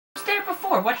there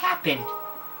before. What happened?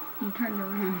 You turned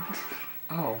around.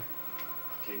 Oh.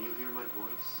 Can you hear my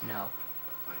voice? No.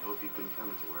 I hope you can come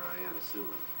to where I am soon.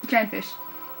 Giant fish.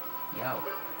 Yo.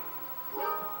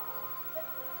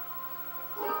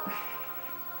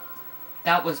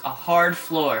 That was a hard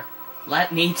floor.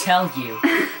 Let me tell you.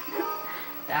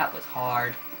 That was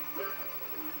hard.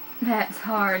 That's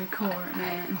hardcore,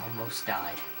 man. I almost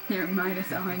died. You're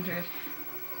minus 100.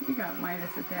 You got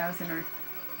minus 1,000 or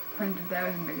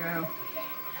 100,000 to go.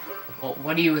 Well,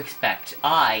 what do you expect?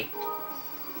 I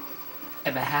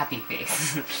am a happy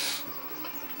face.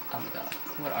 Oh my god.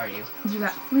 What are you? You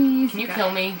got fleas. Can you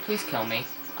kill me? Please kill me.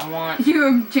 I want...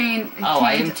 You obtain... Oh,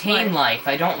 I obtain life.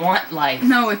 I don't want life.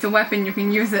 No, it's a weapon. You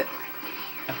can use it.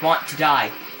 I want to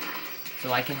die.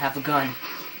 So I can have a gun.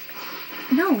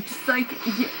 No, just like...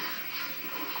 You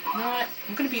know what?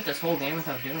 I'm gonna beat this whole game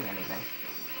without doing anything.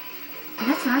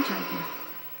 That's what I tried to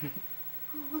do.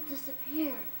 Who will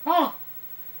disappear? Oh!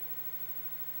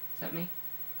 Is that me?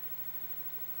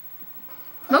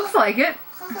 Looks like it.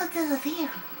 Who will disappear?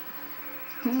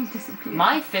 Who will disappear?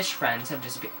 My fish friends have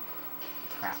disappeared.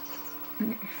 Crap.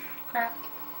 Crap.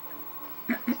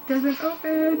 It doesn't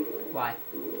open. Why?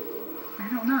 I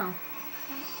don't know.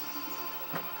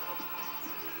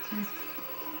 It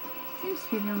seems to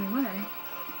be the only way.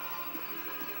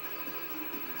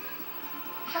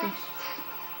 Fish.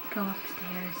 Go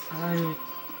upstairs.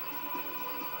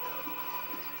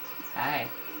 Hi.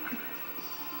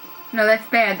 No, that's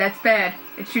bad. That's bad.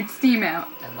 It shoots steam out.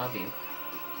 I love you.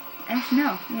 Actually,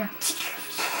 no. Yeah.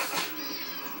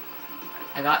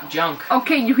 I got junk.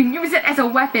 Okay, you can use it as a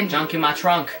weapon. Junk in my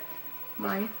trunk.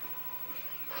 Right.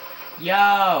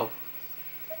 Yo!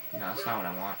 No, that's not what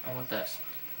I want. I want this.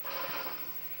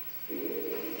 I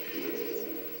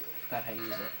forgot how to use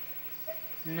it.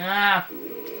 Nah!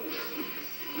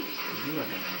 You are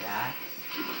gonna die.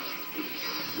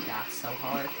 You die so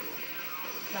hard.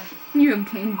 You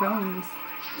obtain bones.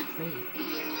 Great. I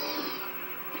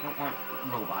don't want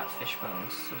robot fish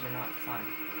bones. Those are not fun.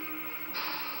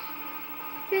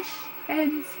 Fish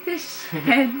heads,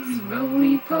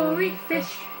 roly-poly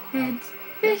fish heads,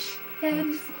 fish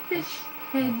heads,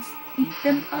 eat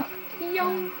them up,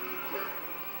 young.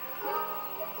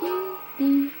 In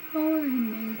the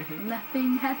morning,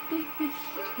 laughing happy fish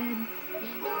heads,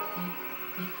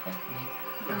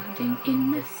 nodding in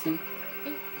the soup.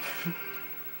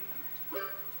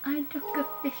 I took a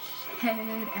fish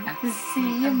head out to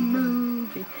see a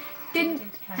movie. Didn't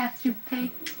have to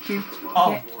pay to get it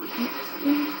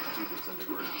in.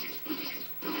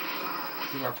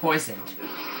 You are poisoned.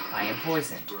 I am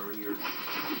poisoned. You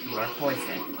are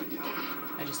poisoned.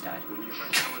 I just died. When your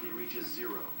vitality reaches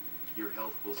 0, your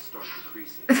health will start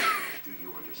decreasing. Do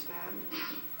you understand?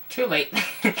 Too late.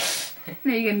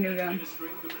 Now you get a new gun.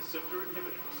 Administering the receptor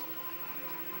inhibitors.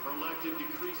 Prolactin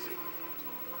decreasing.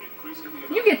 Increasing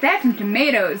the You get that from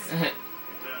tomatoes.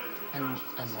 and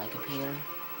lycopene.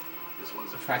 This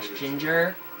one's a Fresh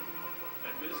ginger.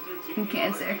 And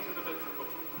cancer.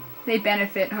 They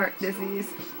benefit heart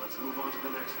disease. Let's move on to the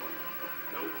next one.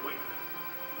 No, wait.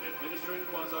 Administering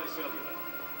quasi-cellular.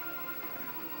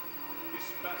 The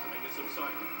spasming is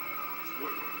subsiding. It's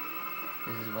working.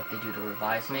 This is what they do to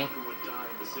revive me. Who would die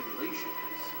in the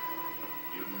simulations?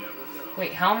 You never know.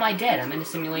 Wait, how am I dead? I'm in a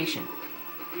simulation.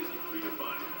 Isn't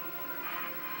predefined.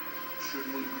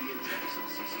 Shouldn't we re-inject some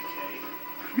CCK?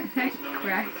 That's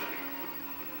correct.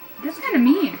 That's kind of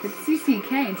mean if it's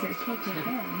CCK instead of KKK.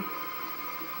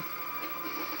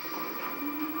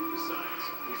 Besides,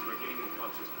 he's regaining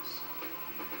consciousness.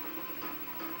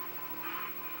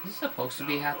 Is this supposed to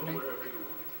be happening? Wherever you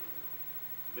want.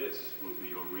 This will be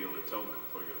your real atonement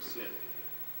for your sin.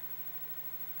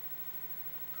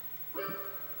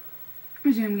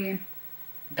 Resume game.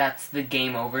 That's the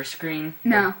game over screen?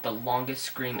 No. The longest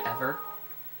screen ever?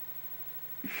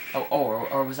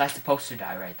 Or was I supposed to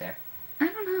die right there? I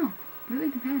don't know. It really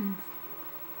depends.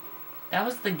 That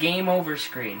was the game over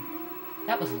screen.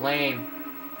 That was lame.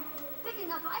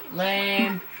 Picking up items.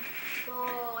 Lame. So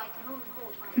I can only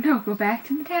hold one. No, go back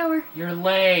to the tower. You're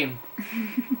lame.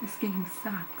 This game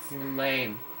sucks. You're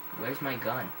lame. Where's my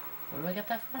gun? Where do I get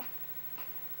that from?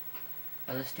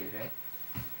 Oh, this dude, right?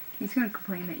 He's gonna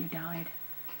complain that you died.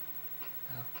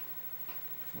 Oh.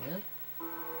 Really?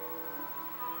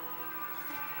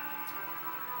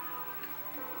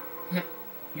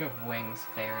 You have wings,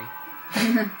 fairy.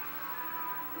 How's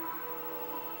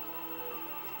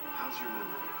your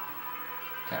memory?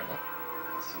 Terrible.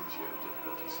 It seems you have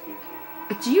difficulty speaking.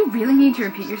 But do you really need to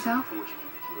repeat yourself? Unfortunate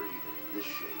that you are even in this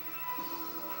shape.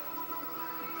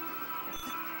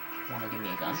 Wanna give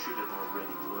me a gun? You should have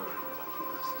already learned what you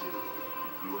must do.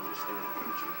 You understand,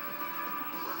 don't you?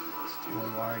 What you must Well,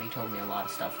 you already told me a lot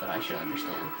of stuff that I should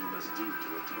understand. You must do to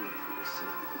atone for the sin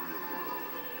of the real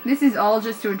world. This is all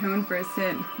just to atone for a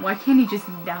sin. Why can't he just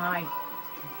die?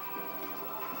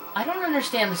 I don't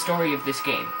understand the story of this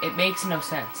game. It makes no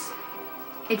sense.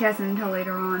 It doesn't until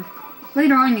later on.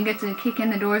 Later on, you get to kick in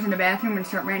the doors in the bathroom and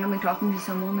start randomly talking to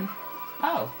some woman.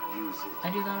 Oh, Use it.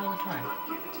 I do that all the time. Not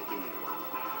give it to anyone.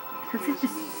 Because it's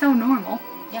just so normal.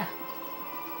 Yeah.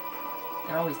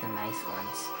 They're always the nice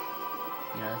ones.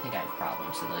 You know, they think I have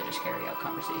problems, so they just carry out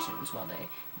conversations while they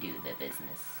do their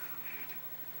business.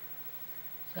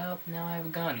 So, now I have a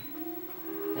gun.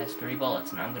 That's 3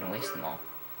 bullets, and I'm gonna waste them all.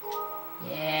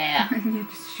 Yeah! You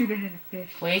just shoot it at a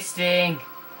fish. Wasting!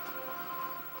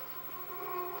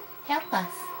 Help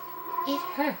us. It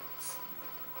hurts.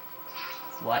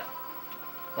 What?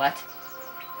 What?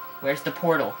 Where's the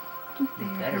portal? You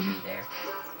better be there.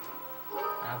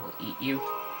 I will eat you.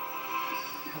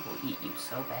 I will eat you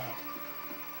so bad.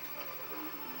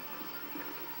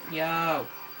 Yo!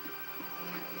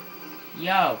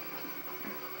 Yo!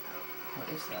 What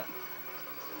is that?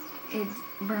 It's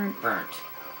burnt. Burnt.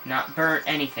 Not burnt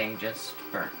anything, just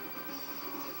burnt.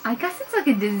 I guess it's like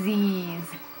a disease.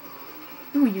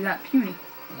 Ooh, you got puny.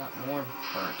 I got more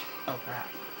burnt. Oh crap.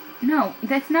 No,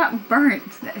 that's not burnt.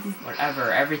 That is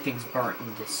Whatever, everything's burnt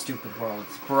in this stupid world.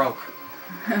 It's broke.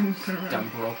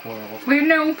 Dumb broke world. Wait,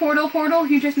 no, portal,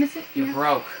 you just missed it? You're Yeah.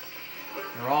 broke.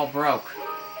 You're all broke.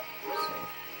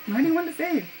 Save. Why do you want to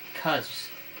save? Cause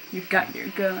You've got your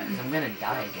gun. I'm gonna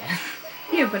die again.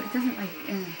 Yeah, but it doesn't like,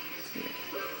 it's weird.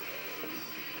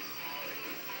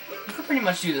 You could pretty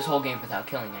much do this whole game without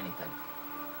killing anything.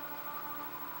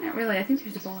 Not really, I think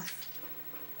there's a boss.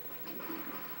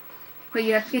 But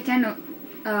you have to get down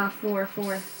to, floor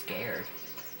 4. Scared.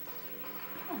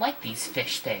 I don't like these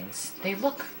fish things. They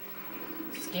look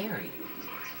scary.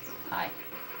 Hi.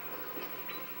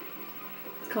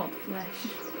 It's called flesh.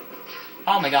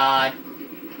 Oh my god.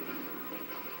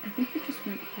 I think you just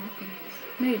went backwards.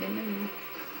 No, you didn't, never mind.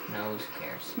 Nose, who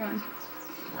cares? Run.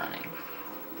 Running.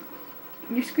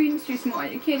 Your screen's too small,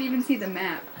 you can't even see the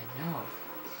map. I know.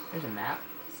 There's a map.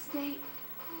 Stay.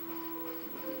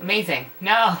 Amazing.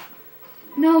 No!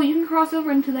 No, you can cross over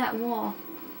into that wall.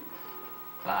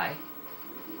 Bye.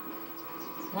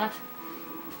 What?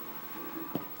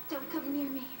 Don't come near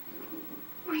me.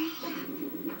 Punches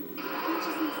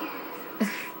and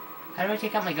snaps. How do I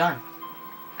take out my gun?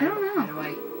 I don't How know. do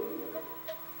I...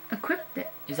 Equipped it.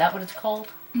 Is that what it's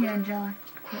called? Yeah, Angelic.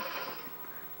 Equip.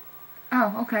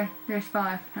 Oh, okay. There's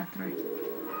 5, not 3.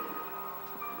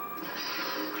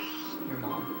 Your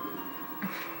mom.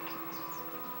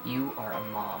 You are a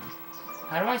mom.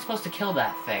 How am I supposed to kill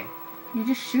that thing? You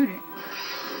just shoot it.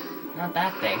 Not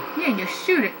that thing. Yeah, you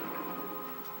shoot it.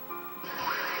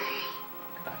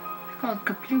 Goodbye. It's called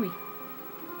Kaplooey.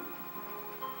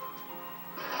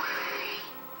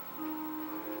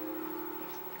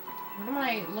 What am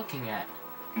I looking at?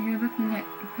 And you're looking at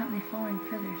apparently falling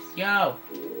feathers. Yo!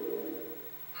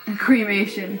 And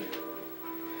cremation.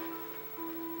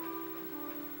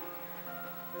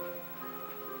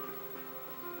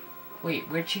 Wait,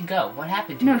 where'd she go? What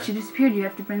happened to No, her? she disappeared. You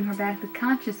have to bring her back the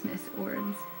consciousness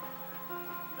orbs.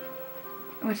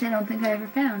 Which I don't think I ever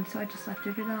found, so I just left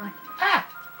her to die. Ah!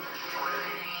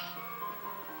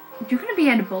 You're gonna be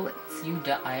out of bullets. You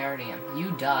die. I already am.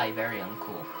 You die very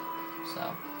uncool.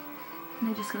 So. And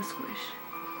they just go squish.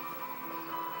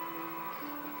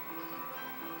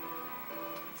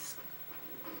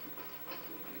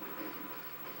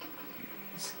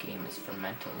 This game is for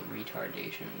mental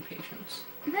retardation and patience.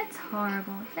 That's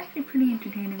horrible. It's actually pretty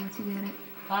entertaining once you get it.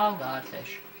 Oh god,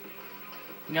 fish.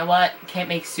 You know what? Can't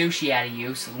make sushi out of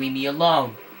you, so leave me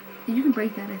alone. You can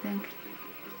break that, I think.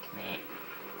 Meh.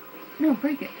 No,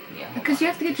 break it. Yeah, hold Because on. you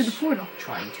have to get to the Just portal.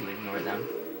 Trying to ignore them.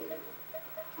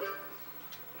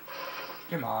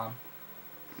 Your mom.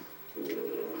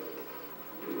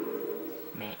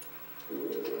 Meh.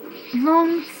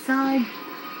 Wrong side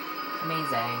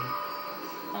Amazing.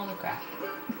 Holy crap.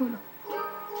 portal.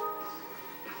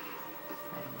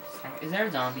 Is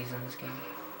there zombies in this game?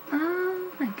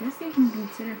 I guess you can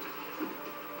consider.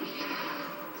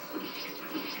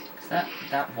 'Cause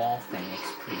that wall thing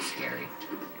looks pretty scary.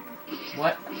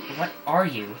 What are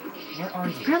you? Where are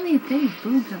you? Apparently a thing with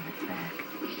boobs on its back.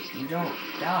 You don't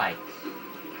die.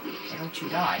 Why don't you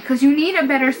die? Because you need a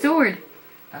better sword.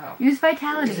 Oh. Use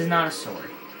vitality. This is not a sword.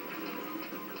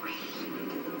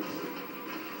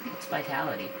 It's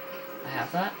vitality. I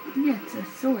have that? Yeah, it's a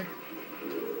sword.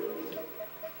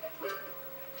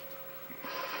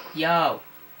 Yo!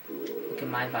 Look at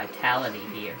my vitality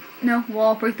here. No,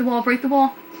 wall. Break the wall. Break the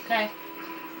wall. Okay.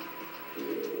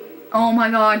 Oh my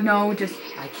god, no, just...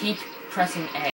 I keep pressing A.